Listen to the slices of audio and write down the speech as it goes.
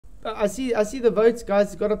I see the votes, guys.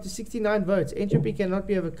 It's got up to 69 votes. Entropy cannot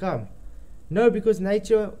be overcome. No, because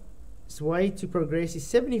nature's way to progress is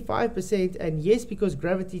 75%, and yes, because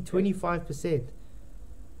gravity 25%.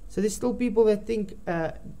 So there's still people that think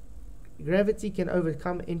gravity can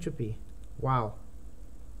overcome entropy. Wow.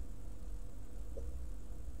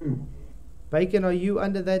 Bacon, are you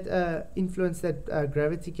under that influence that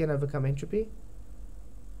gravity can overcome entropy?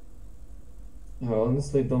 I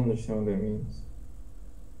honestly don't understand what that means.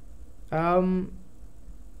 I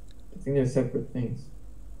think they're separate things.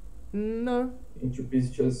 No. Entropy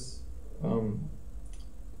is just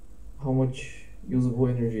how much usable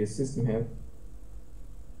energy a system have,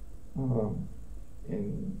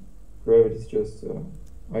 and gravity is just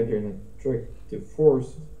either an attractive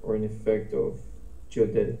force or an effect of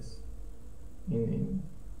geodetics in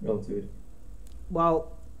relativity.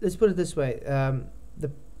 Well, let's put it this way.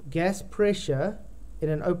 The gas pressure in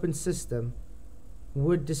an open system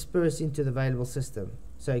would disperse into the available system.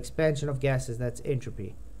 So expansion of gases, that's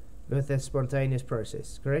entropy, with a spontaneous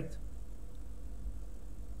process, correct?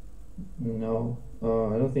 No,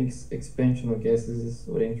 I don't think expansion of gases is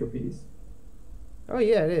what entropy is. Oh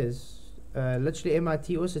yeah, it is. Literally,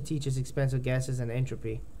 MIT also teaches expansion of gases and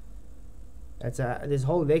entropy. There's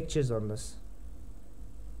whole lectures on this.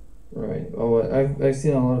 Right. Oh, I've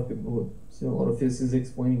seen a lot of people, seen a lot of physicists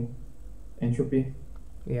explaining entropy.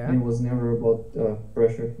 Yeah. And it was never about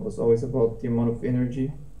pressure. It was always about the amount of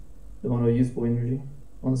energy, the amount of usable energy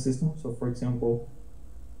on the system. So, for example,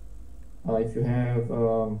 if you have,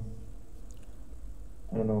 I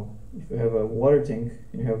don't know, if you have a water tank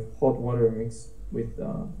and you have hot water mixed with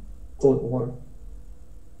cold water,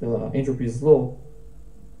 the entropy is low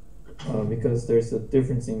because there's a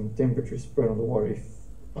difference in temperature spread on the water.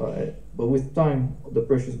 But with time, the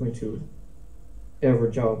pressure is going to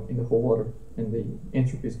average out in the whole water, and the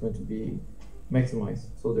entropy is going to be maximized.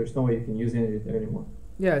 So there's no way you can use energy there anymore.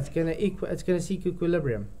 Yeah, it's gonna seek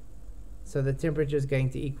equilibrium, so the temperature is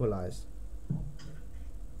going to equalize.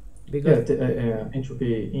 Because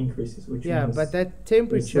entropy increases, which means but that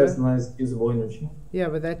temperature less and less usable energy. Yeah,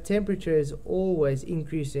 but that temperature is always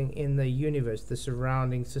increasing in the universe, the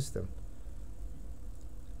surrounding system.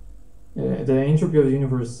 The entropy of the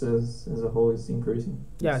universe as a whole is increasing.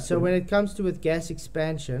 Yeah, so when it comes to with gas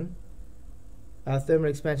expansion, thermal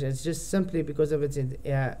expansion, it's just simply because of its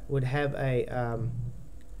would have a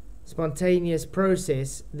spontaneous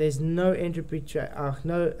process. There's no entropy,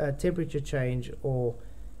 temperature change or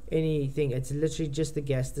anything. It's literally just the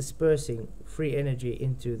gas dispersing free energy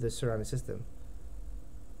into the surrounding system.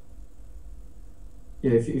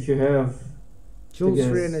 Yeah, if you have joules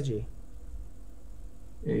free energy.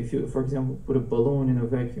 If you, for example, put a balloon in a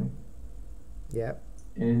vacuum. Yeah.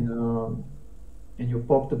 And you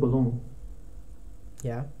pop the balloon.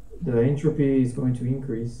 Yeah. The entropy is going to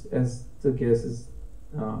increase as the gases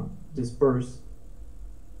disperse.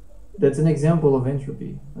 That's an example of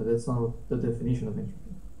entropy. That's not the definition of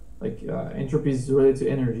entropy. Like entropy is related to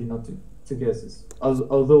energy, not to gases.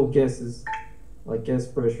 Although gases, like gas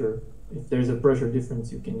pressure, if there's a pressure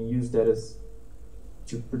difference, you can use that as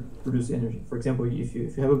to produce energy. For example, if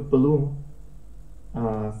you have a balloon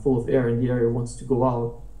full of air and the air wants to go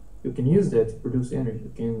out, you can use that to produce energy.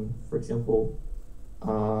 You can, for example,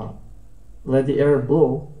 let the air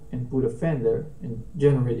blow and put a fan there and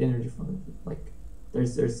generate energy from it. Like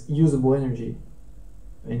there's usable energy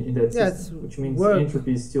in that system, which means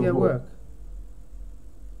entropy is still work.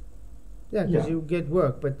 Yeah, because you get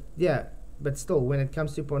work, but still, when it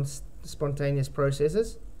comes to spontaneous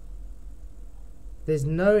processes, there's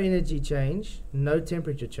no energy change, no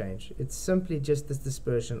temperature change. It's simply just this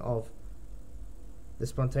dispersion of the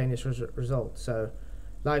spontaneous result. So,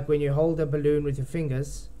 like when you hold a balloon with your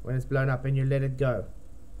fingers, when it's blown up and you let it go,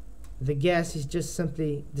 the gas is just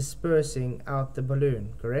simply dispersing out the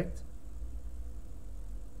balloon, correct?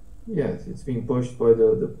 Yes, it's being pushed by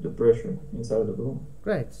the pressure inside of the balloon.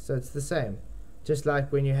 Great, so it's the same. Just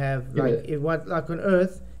like when you have, like on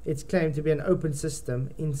Earth, it's claimed to be an open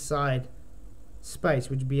system inside space,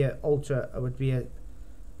 which would be a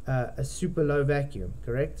super low vacuum,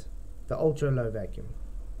 correct? The ultra low vacuum.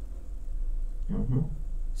 Mm-hmm.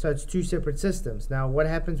 So it's two separate systems. Now, what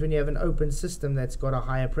happens when you have an open system that's got a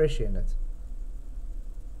higher pressure in it?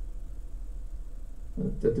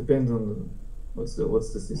 That depends on what's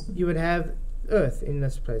the system. You would have Earth in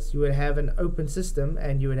this place. You would have an open system,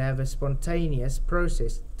 and you would have a spontaneous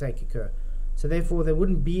process occur. So therefore, there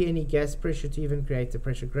wouldn't be any gas pressure to even create the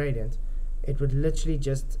pressure gradient. It would literally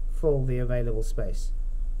just fill the available space.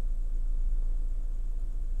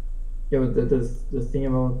 Yeah, but the thing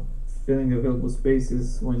about filling the available space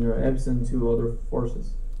is when you're absent to other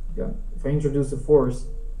forces. Yeah, if I introduce a force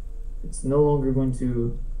it's no longer going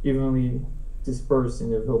to evenly disperse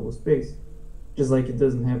in the available space, just like it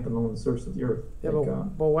doesn't happen on the surface of the Earth. Yeah,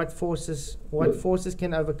 like, but what forces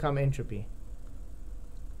can overcome entropy?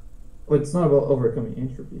 well, it's not about overcoming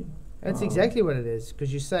entropy. That's exactly what it is,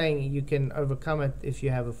 because you're saying you can overcome it if you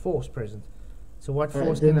have a force present. So what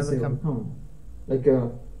force can overcome? Like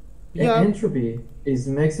Yeah. entropy is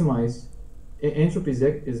maximized. Entropy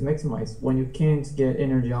is maximized when you can't get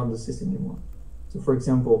energy out of the system anymore. So, for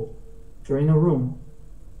example, if you're in a room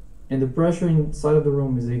and the pressure inside of the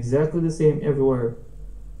room is exactly the same everywhere,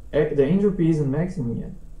 the entropy isn't maximum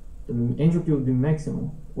yet. The entropy will be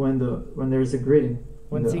maximum when there's a gradient.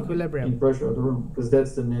 When it's equilibrium. In pressure of the room, because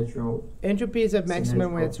that's the natural. Entropy is at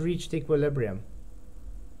maximum when it's reached equilibrium.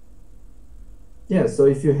 Yeah, so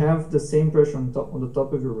if you have the same pressure on the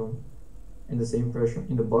top of your room and the same pressure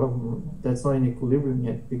in the bottom of the room, that's not in equilibrium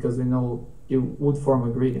yet, because we know it would form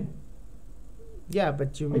a gradient. Yeah,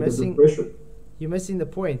 but you're Like missing the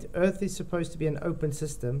point. Earth is supposed to be an open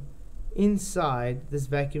system inside this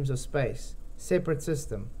vacuums of space, separate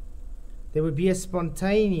system. There would be a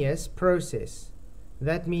spontaneous process.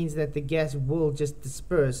 That means that the gas will just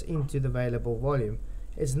disperse into the available volume.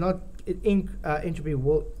 It's not entropy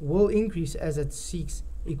will increase as it seeks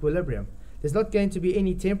equilibrium. There's not going to be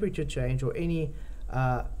any temperature change or any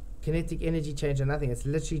kinetic energy change or nothing. It's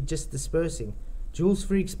literally just dispersing. Joules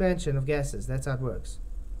free expansion of gases. That's how it works.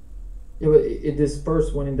 Yeah, but it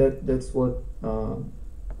disperses when that's what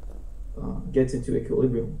gets it to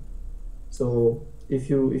equilibrium. So if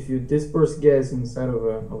you disperse gas inside of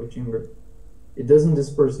a chamber, it doesn't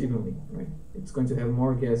disperse evenly, right? It's going to have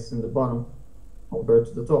more gas in the bottom compared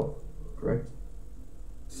to the top, correct?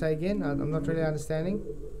 Say again, I'm not really understanding.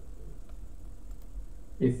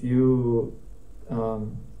 If you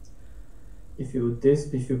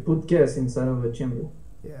put gas inside of a chamber,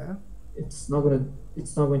 yeah, it's not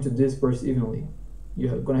going to disperse evenly.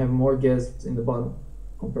 You're going to have more gas in the bottom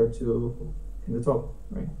compared to in the top,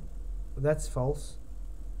 right? That's false.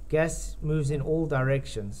 Gas moves in all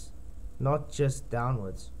directions, not just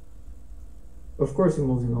downwards. Of course, it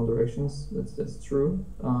moves in all directions. That's true.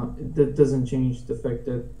 That doesn't change the fact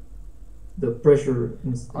that the pressure.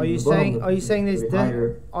 Are you saying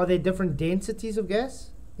are there different densities of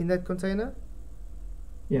gas in that container?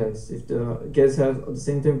 Yes. If the gas has the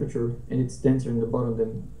same temperature and it's denser in the bottom,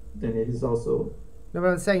 then it is also. No, but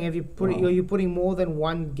I'm saying, are you putting more than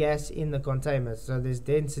one gas in the container? So there's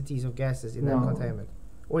densities of gases in that containment,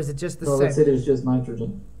 or is it just the same? No, let's say there's just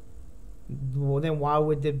nitrogen. Well, then why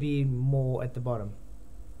would there be more at the bottom?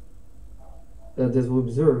 That is what we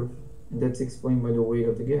observe, and that's explained by the weight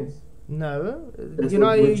of the gas. No, that's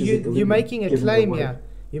you're making a claim here.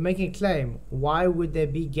 You're making a claim. Why would there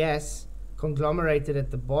be gas conglomerated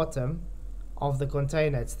at the bottom of the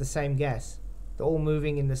container? It's the same gas. They're all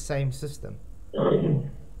moving in the same system.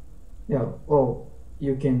 Yeah, well,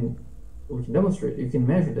 we can demonstrate. You can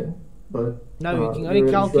measure that, but no, you can only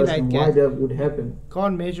calculate gas. Why that would happen?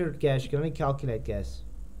 Can't measure gas. You can only calculate gas.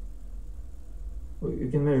 Well, you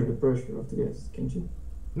can measure the pressure of the gas, can't you?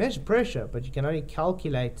 Measure pressure, but you can only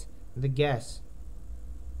calculate the gas.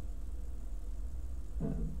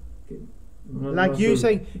 Okay. Like you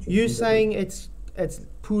saying it's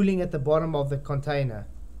pooling at the bottom of the container.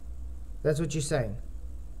 That's what you're saying.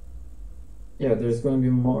 Yeah, there's going to be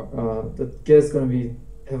more. The gas is going to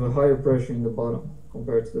have a higher pressure in the bottom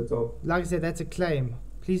compared to the top. Like I said, that's a claim.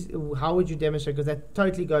 Please, how would you demonstrate? Because that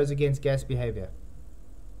totally goes against gas behavior.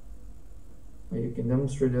 Well, you can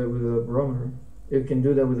demonstrate that with a barometer. You can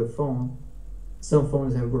do that with a phone. Some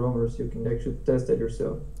phones have barometers. You can actually test that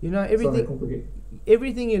yourself. You know,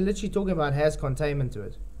 everything you're literally talking about has containment to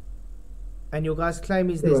it. And your guy's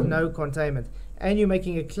claim is there's no containment. And you're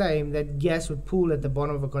making a claim that gas would pool at the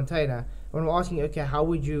bottom of a container. When I'm asking, okay, how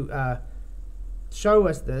would you show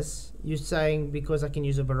us this? You're saying because I can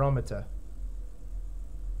use a barometer.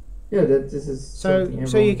 Yeah, this is so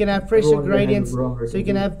you can have pressure gradients. So you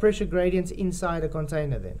can have pressure gradients inside a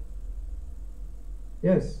container then.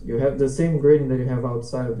 Yes, you have the same gradient that you have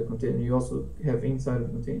outside of the container. You also have inside of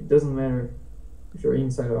the container. It doesn't matter if you're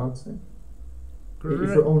inside or outside. If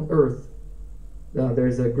you're on Earth,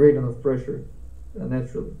 there's a gradient of pressure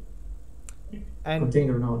naturally. And contained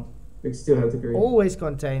or not, you still have the gradient. Always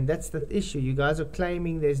contained. That's the issue. You guys are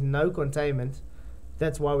claiming there's no containment.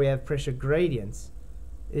 That's why we have pressure gradients.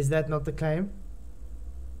 Is that not the claim?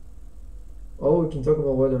 Oh, we can talk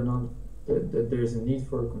about whether or not that there's a need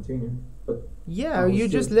for a container. But yeah, you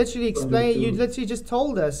just literally explained. You literally just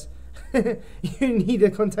told us you need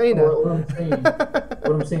a container. What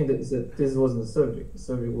I'm saying is that this wasn't the subject. The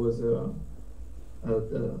subject was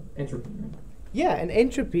entropy. Right? Yeah, and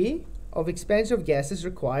entropy of expansion of gases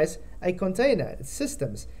requires a container. It's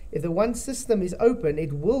systems. If the one system is open,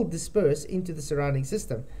 it will disperse into the surrounding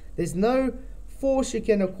system. There's no force you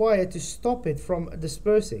can acquire to stop it from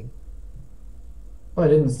dispersing. I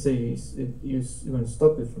didn't say you're going to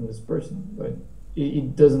stop it from dispersing, but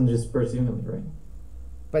it doesn't disperse evenly, right?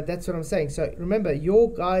 But that's what I'm saying. So remember,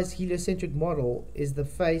 your guy's heliocentric model is the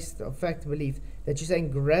fact belief that you're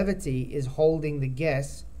saying gravity is holding the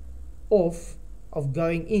gas off of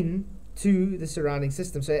going in to the surrounding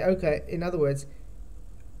system. So, okay, in other words,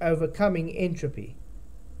 overcoming entropy.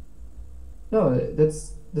 No,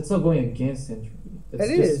 that's not going against entropy. That's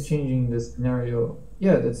just changing the scenario.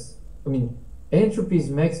 Yeah, I mean, entropy is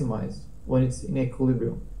maximized when it's in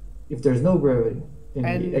equilibrium. If there's no gravity,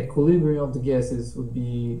 then the equilibrium of the gases would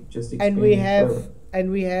be just expanding forever.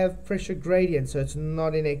 And we have pressure gradient, so it's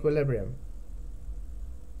not in equilibrium.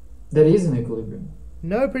 That is in equilibrium.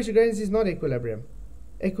 No, pressure gradient is not equilibrium.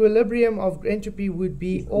 Equilibrium of entropy would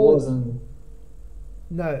be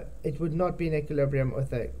No, it would not be in equilibrium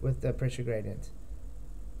with the pressure gradient.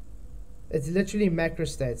 It's literally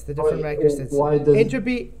macrostates, the different macrostates.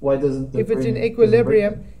 Entropy. Why doesn't if it's in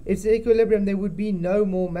equilibrium, there would be no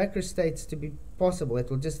more macrostates to be possible. It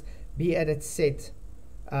will just be at its set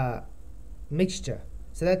mixture.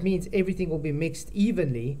 So that means everything will be mixed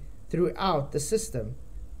evenly throughout the system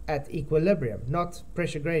at equilibrium, not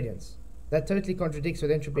pressure gradients. That totally contradicts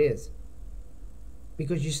what entropy is,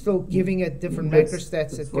 because you're still giving it different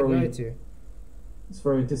macrostats it can go to. That's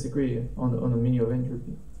where we disagree on the meaning of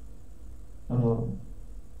entropy.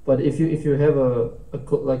 But if you have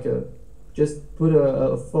just put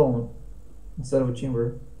a phone inside of a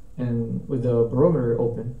chamber and with the barometer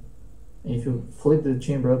open, and if you flip the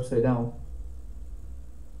chamber upside down,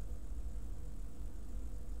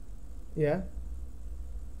 yeah,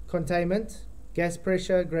 containment, gas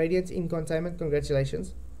pressure gradient in containment.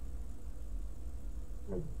 Congratulations.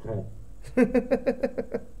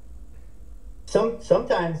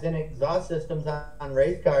 Sometimes in exhaust systems on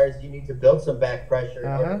race cars, you need to build some back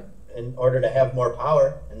pressure in order to have more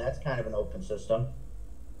power, and that's kind of an open system.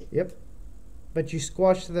 Yep, but you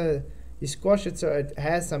squash it so it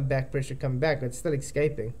has some back pressure coming back, but it's still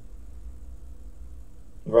escaping.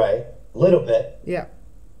 Right, a little bit. Yeah,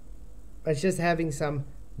 it's just having some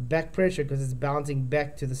back pressure because it's bouncing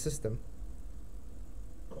back to the system.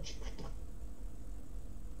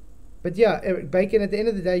 But yeah, Eric Bacon, at the end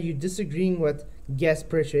of the day, you're disagreeing what gas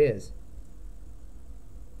pressure is.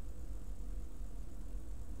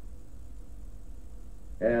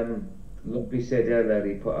 Lumpy said earlier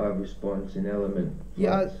he put our response in Ellemnet.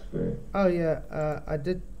 Yeah. I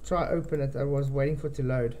did try open it. I was waiting for it to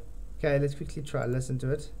load. Okay, let's quickly try listen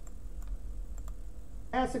to it.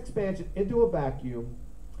 Gas expansion into a vacuum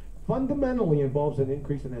fundamentally involves an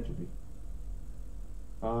increase in entropy.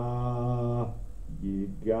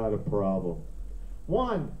 You got a problem.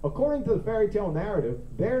 One, according to the fairy tale narrative,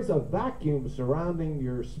 there's a vacuum surrounding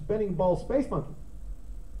your spinning ball space monkey.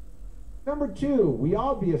 Number two, we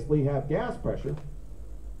obviously have gas pressure.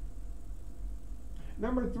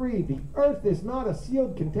 Number three, the Earth is not a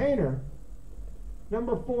sealed container.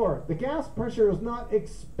 Number four, the gas pressure is not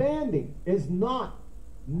expanding,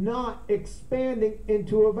 not expanding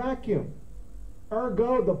into a vacuum.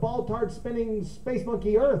 Ergo, the ball-tard spinning space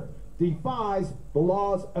monkey Earth defies the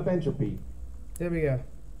laws of entropy. There we go.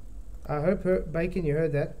 I hope, Bacon, you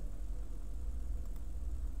heard that.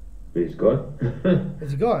 But it's gone.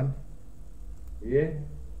 It's gone? Yeah.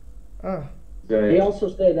 Oh. He also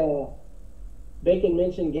said Bacon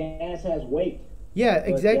mentioned gas has weight. Yeah,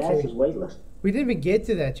 exactly. Gas is weightless. We didn't even get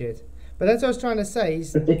to that yet. But that's what I was trying to say.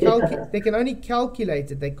 Is they can only calculate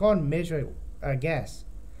it. They can't measure gas.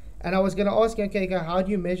 And I was going to ask, okay, how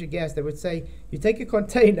do you measure gas? They would say, you take a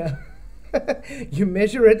container, you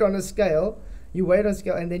measure it on a scale, you weigh it on a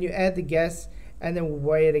scale, and then you add the gas, and then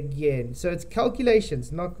weigh it again. So it's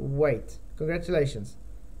calculations, not weight. Congratulations.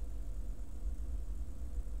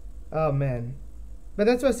 Oh, man. But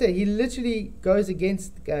that's what I say. He literally goes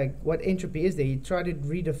against what entropy is there. He tried to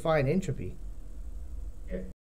redefine entropy.